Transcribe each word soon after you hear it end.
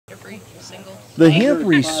The hemp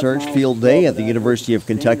research field day at the University of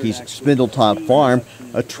Kentucky's Spindletop farm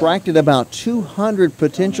attracted about 200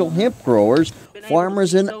 potential hemp growers,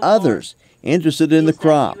 farmers, and others interested in the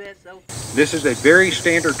crop. This is a very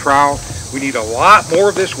standard trial. We need a lot more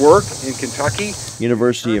of this work in Kentucky.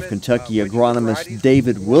 University of Kentucky agronomist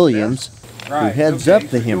David Williams, who heads up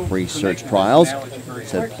the hemp research trials,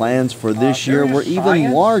 said plans for this year were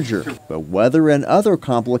even larger, but weather and other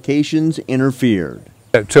complications interfered.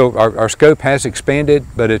 So our scope has expanded,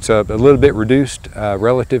 but it's a little bit reduced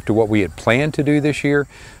relative to what we had planned to do this year.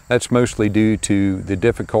 That's mostly due to the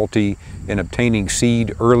difficulty in obtaining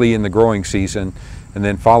seed early in the growing season, and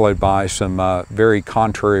then followed by some very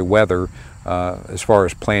contrary weather as far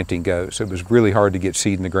as planting goes. It was really hard to get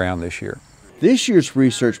seed in the ground this year. This year's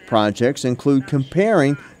research projects include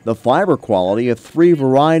comparing the fiber quality of 3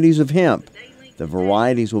 varieties of hemp. The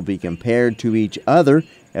varieties will be compared to each other,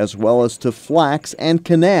 as well as to flax and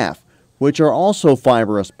canaf, which are also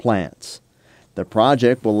fibrous plants. The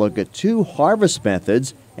project will look at 2 harvest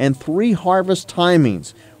methods and 3 harvest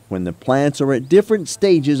timings when the plants are at different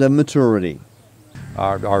stages of maturity.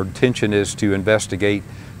 Our intention is to investigate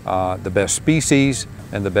the best species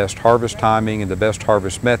and the best harvest timing and the best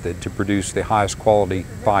harvest method to produce the highest quality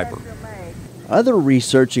fiber. Other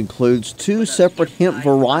research includes 2 separate hemp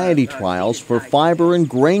variety trials for fiber and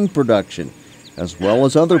grain production, as well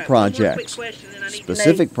as other projects.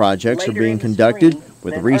 Specific projects are being conducted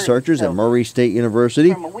with researchers at Murray State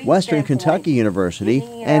University, Western Kentucky University,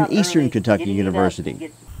 and Eastern Kentucky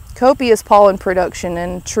University. Copious pollen production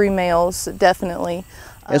and tree males, definitely.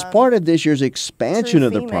 As part of this year's expansion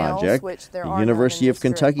of the project, the University of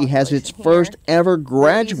Kentucky has its first ever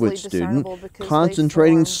graduate student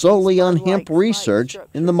concentrating solely on hemp research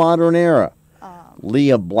in the modern era.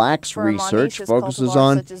 Leah Black's research focuses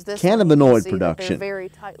on cannabinoid production.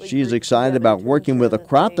 She is excited about working with a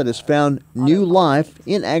crop that has found new life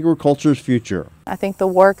in agriculture's future. I think the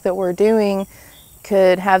work that we're doing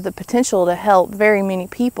could have the potential to help very many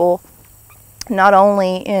people, not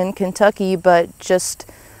only in Kentucky, but just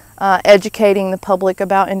educating the public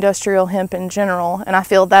about industrial hemp in general. And I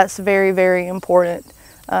feel that's very, very important,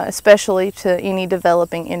 especially to any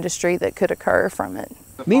developing industry that could occur from it.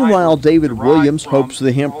 Meanwhile, David Williams hopes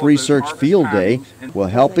the Hemp Research Field Day will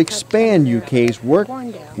help expand UK's work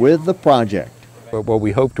with the project. What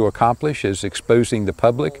we hope to accomplish is exposing the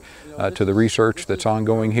public to the research that's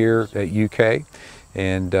ongoing here at UK,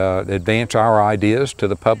 and advance our ideas to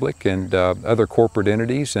the public and other corporate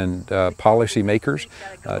entities and policy makers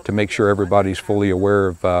to make sure everybody's fully aware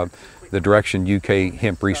of the direction UK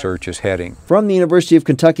hemp research is heading. From the University of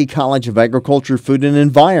Kentucky College of Agriculture, Food and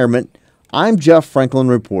Environment, I'm Jeff Franklin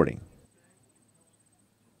reporting.